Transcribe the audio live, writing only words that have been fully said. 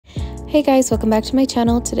Hey guys, welcome back to my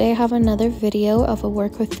channel. Today I have another video of a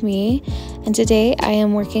work with me, and today I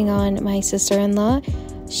am working on my sister-in-law.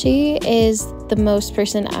 She is the most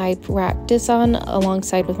person I practice on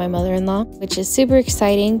alongside with my mother-in-law, which is super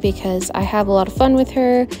exciting because I have a lot of fun with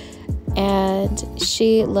her and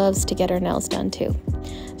she loves to get her nails done too.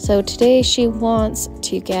 So today she wants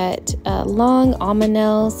to get long almond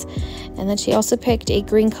nails, and then she also picked a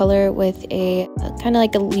green color with a kind of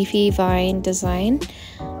like a leafy vine design.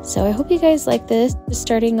 So I hope you guys like this. Just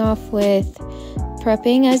starting off with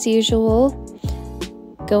prepping as usual,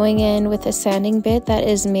 going in with a sanding bit that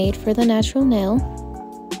is made for the natural nail.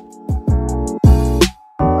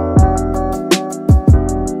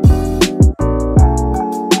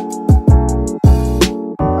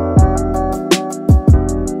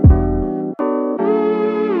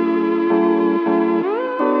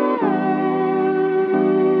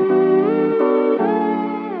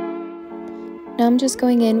 Now I'm just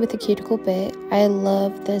going in with a cuticle bit. I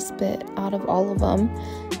love this bit out of all of them,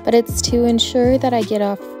 but it's to ensure that I get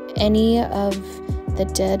off any of the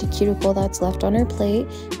dead cuticle that's left on her plate,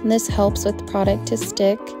 and this helps with the product to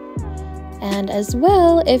stick. And as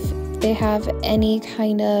well, if they have any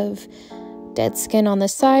kind of dead skin on the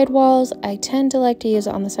side walls, I tend to like to use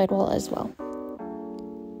it on the side wall as well.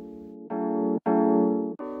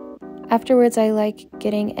 Afterwards, I like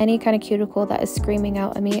getting any kind of cuticle that is screaming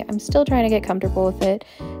out at me. I'm still trying to get comfortable with it,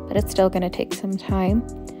 but it's still going to take some time.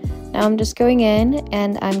 Now I'm just going in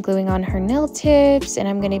and I'm gluing on her nail tips, and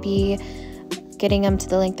I'm going to be getting them to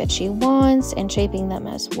the length that she wants and shaping them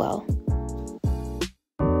as well.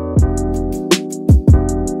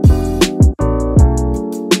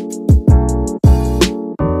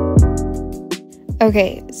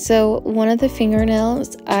 Okay, so one of the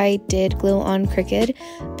fingernails I did glue on crooked,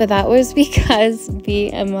 but that was because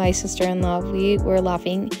me and my sister-in-law, we were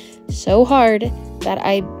laughing so hard that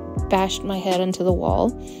I bashed my head into the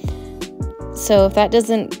wall. So if that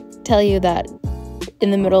doesn't tell you that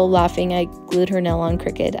in the middle of laughing I glued her nail on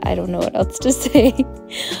crooked, I don't know what else to say.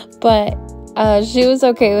 But she was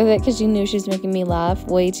okay with it because she knew she was making me laugh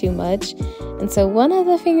way too much. And so one of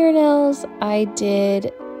the fingernails I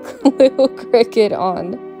did glue crooked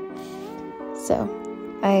on. So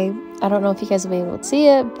I don't know if you guys will be able to see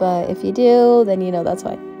it, but if you do, then you know that's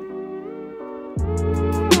why.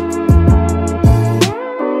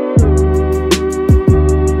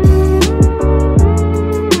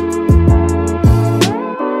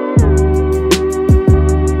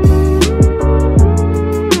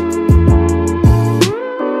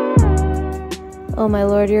 Oh my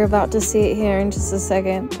lord, you're about to see it here in just a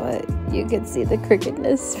second, but you can see the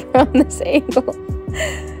crookedness from this angle.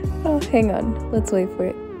 Oh, hang on. Let's wait for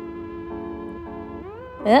it.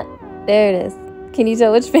 Yeah, there it is. Can you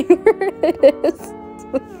tell which finger it is?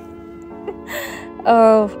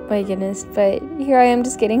 Oh my goodness. But here I am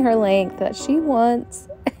just getting her length that she wants.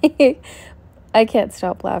 I can't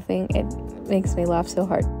stop laughing. It makes me laugh so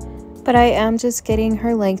hard. But I am just getting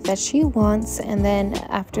her length that she wants, and then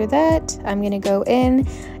after that I'm going to go in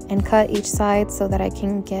and cut each side so that I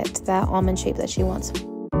can get that almond shape that she wants.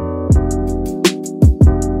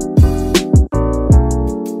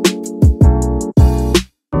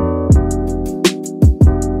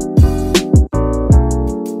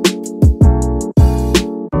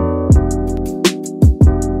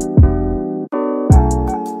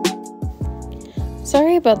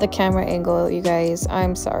 Sorry about the camera angle, you guys.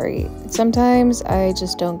 I'm sorry. Sometimes I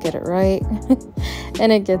just don't get it right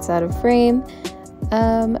and it gets out of frame.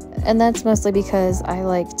 And that's mostly because I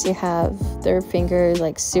like to have their fingers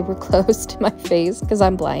like super close to my face because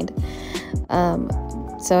I'm blind.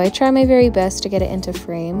 So I try my very best to get it into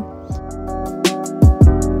frame.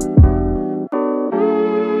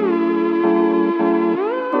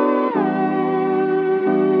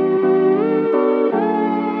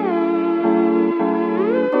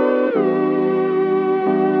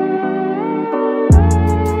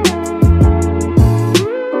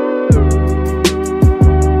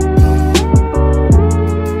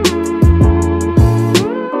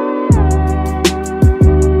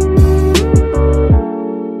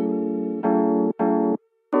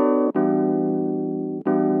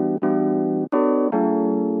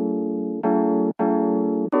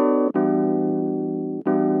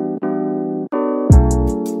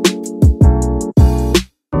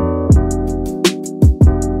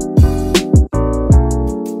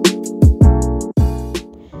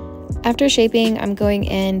 After shaping, I'm going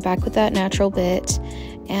in back with that natural bit,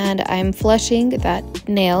 and I'm flushing that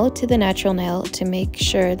nail to the natural nail to make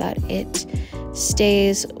sure that it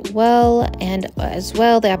stays well, and as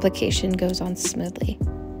well the application goes on smoothly.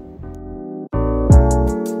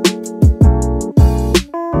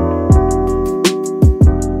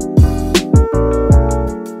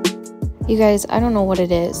 You guys, I don't know what it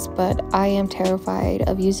is, but I am terrified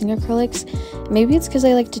of using acrylics. Maybe it's because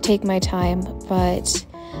I like to take my time, but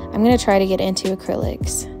I'm going to try to get into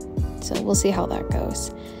acrylics. So we'll see how that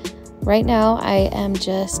goes. Right now, I am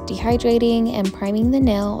just dehydrating and priming the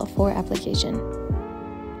nail for application.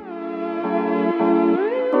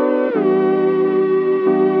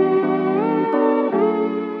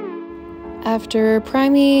 After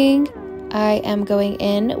priming, I am going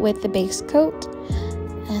in with the base coat,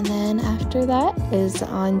 and then after that is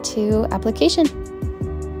on to application.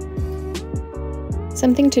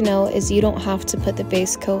 Something to know is you don't have to put the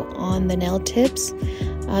base coat on the nail tips.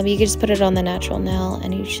 You can just put it on the natural nail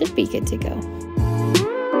and you should be good to go.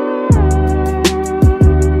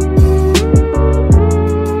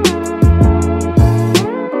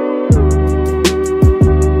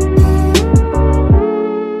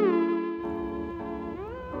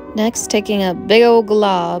 Next, taking a big old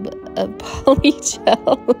glob of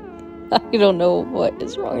Polygel. I don't know what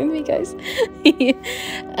is wrong with me, guys.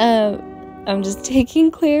 I'm just taking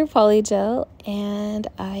clear Polygel and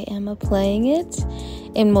I am applying it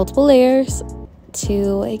in multiple layers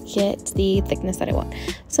to get the thickness that I want.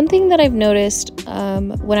 Something that I've noticed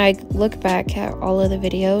when I look back at all of the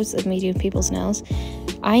videos of me doing people's nails,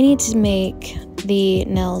 I need to make the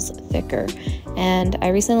nails thicker. And I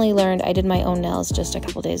recently learned, I did my own nails just a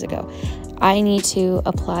couple days ago, I need to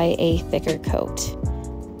apply a thicker coat.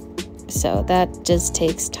 So that just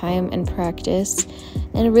takes time and practice,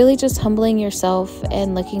 and really just humbling yourself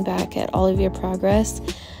and looking back at all of your progress.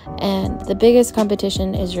 And the biggest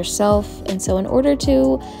competition is yourself. And so in order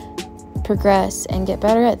to progress and get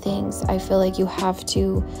better at things, I feel like you have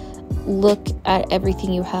to look at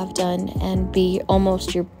everything you have done and be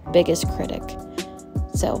almost your biggest critic.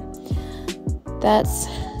 So that's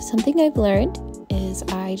something I've learned, is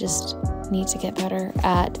I just need to get better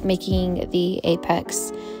at making the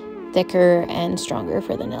apex thicker and stronger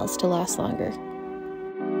for the nails to last longer.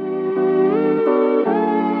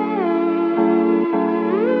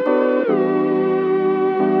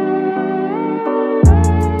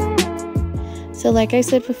 So like I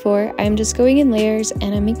said before, I'm just going in layers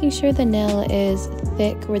and I'm making sure the nail is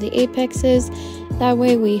thick where the apex is. That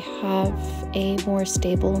way we have a more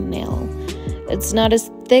stable nail. It's not as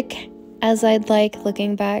thick as I'd like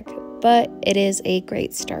looking back, but it is a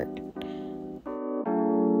great start.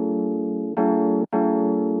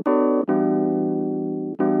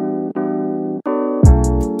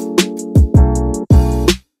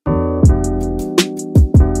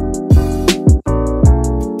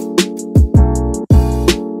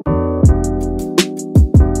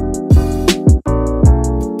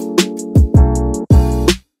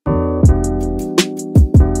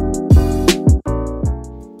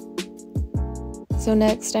 So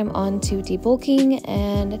next I'm on to debulking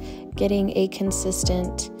and getting a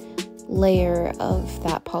consistent layer of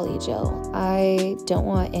that Polygel. I don't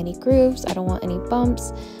want any grooves, I don't want any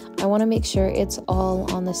bumps. I want to make sure it's all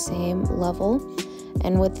on the same level.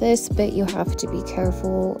 And with this bit you have to be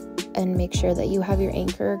careful and make sure that you have your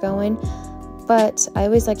anchor going. But I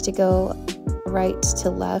always like to go right to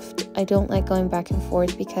left. I don't like going back and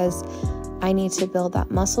forth because I need to build that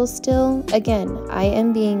muscle still. Again, I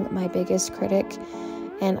am being my biggest critic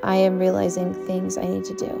and I am realizing things I need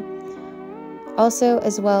to do. Also,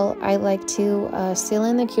 as well, I like to seal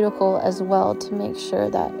in the cuticle as well to make sure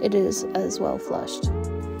that it is as well flushed.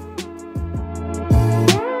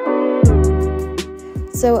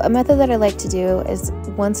 So a method that I like to do is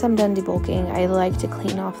once I'm done debulking, I like to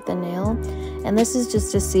clean off the nail. And this is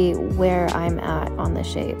just to see where I'm at on the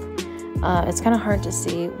shape. It's kind of hard to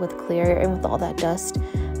see with clear and with all that dust.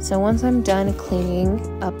 So once I'm done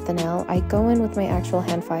cleaning up the nail, I go in with my actual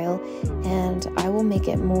hand file and I will make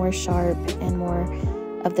it more sharp and more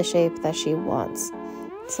of the shape that she wants.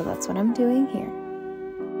 So that's what I'm doing here.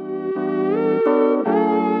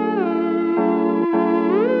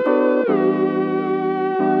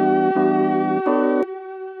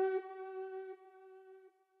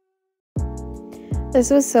 This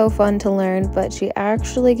was so fun to learn, but she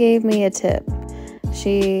actually gave me a tip.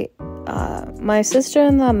 My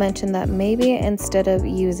sister-in-law mentioned that maybe instead of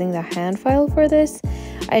using the hand file for this,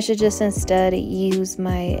 I should just instead use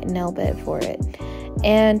my nail bit for it.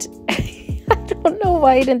 And I don't know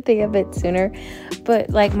why I didn't think of it sooner,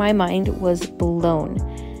 but like my mind was blown.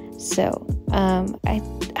 So I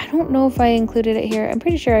don't know if I included it here. I'm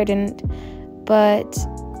pretty sure I didn't, but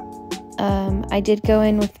I did go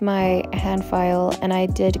in with my hand file and I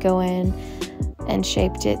did go in and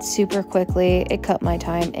shaped it super quickly. It cut my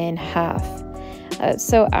time in half.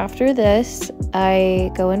 So after this,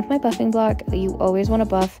 I go in with my buffing block. You always want to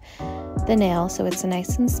buff the nail so it's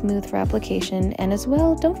nice and smooth for application. And as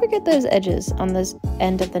well, don't forget those edges on this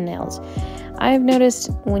end of the nails. I've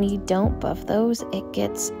noticed when you don't buff those, it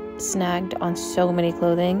gets snagged on so many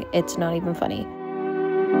clothing, it's not even funny.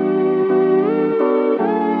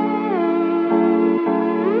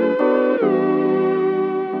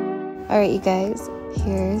 Alright, you guys,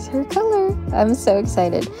 here's her color. I'm so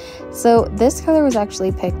excited. So this color was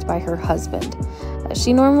actually picked by her husband.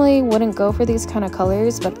 She normally wouldn't go for these kind of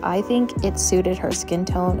colors, but I think it suited her skin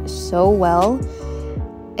tone so well.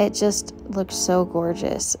 It just looked so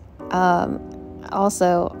gorgeous.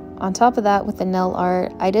 Also, on top of that, with the nail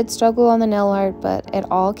art, I did struggle on the nail art, but it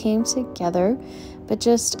all came together. But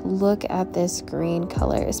just look at this green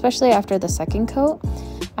color, especially after the second coat.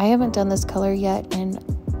 I haven't done this color yet, and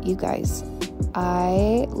you guys,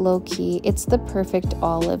 I low-key, it's the perfect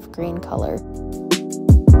olive green color.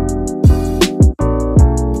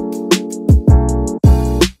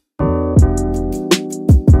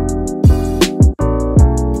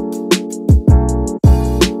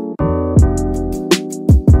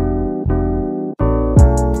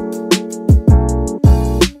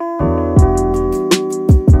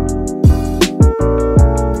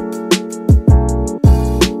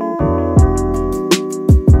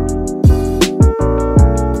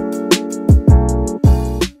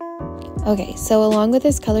 Okay, so along with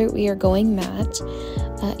this color, we are going matte.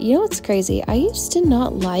 You know what's crazy? I used to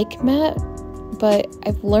not like matte, but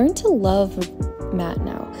I've learned to love matte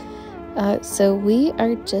now. So we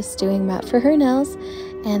are just doing matte for her nails,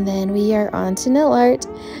 and then we are on to nail art.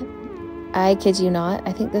 I kid you not,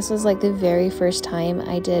 I think this was like the very first time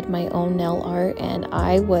I did my own nail art, and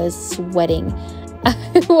I was sweating.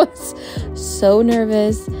 I was so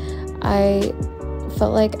nervous. I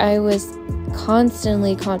felt like I was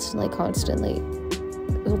constantly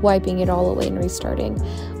wiping it all away and restarting,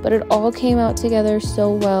 but it all came out together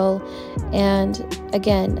so well. And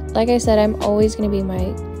again, like I said, I'm always going to be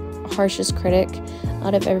my harshest critic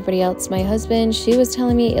out of everybody else. My husband, she was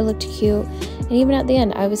telling me it looked cute, and even at the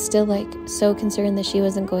end I was still like so concerned that she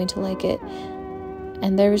wasn't going to like it.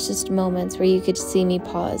 And there was just moments where you could see me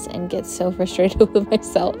pause and get so frustrated with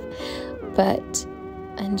myself. But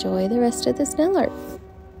enjoy the rest of this nail art.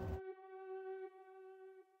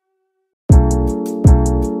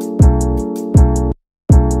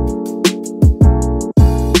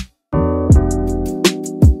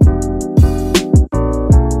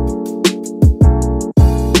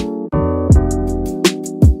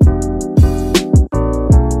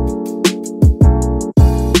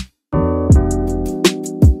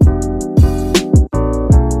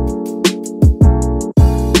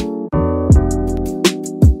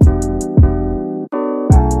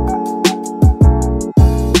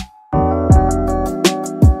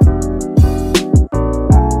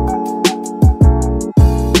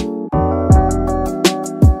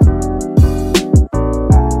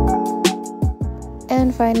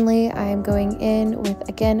 And finally, I'm going in with,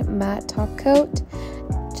 again, matte top coat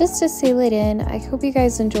just to seal it in. I hope you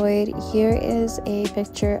guys enjoyed. Here is a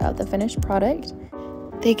picture of the finished product.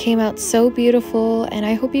 They came out so beautiful, and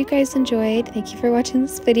I hope you guys enjoyed. Thank you for watching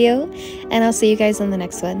this video, and I'll see you guys in the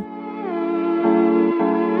next one.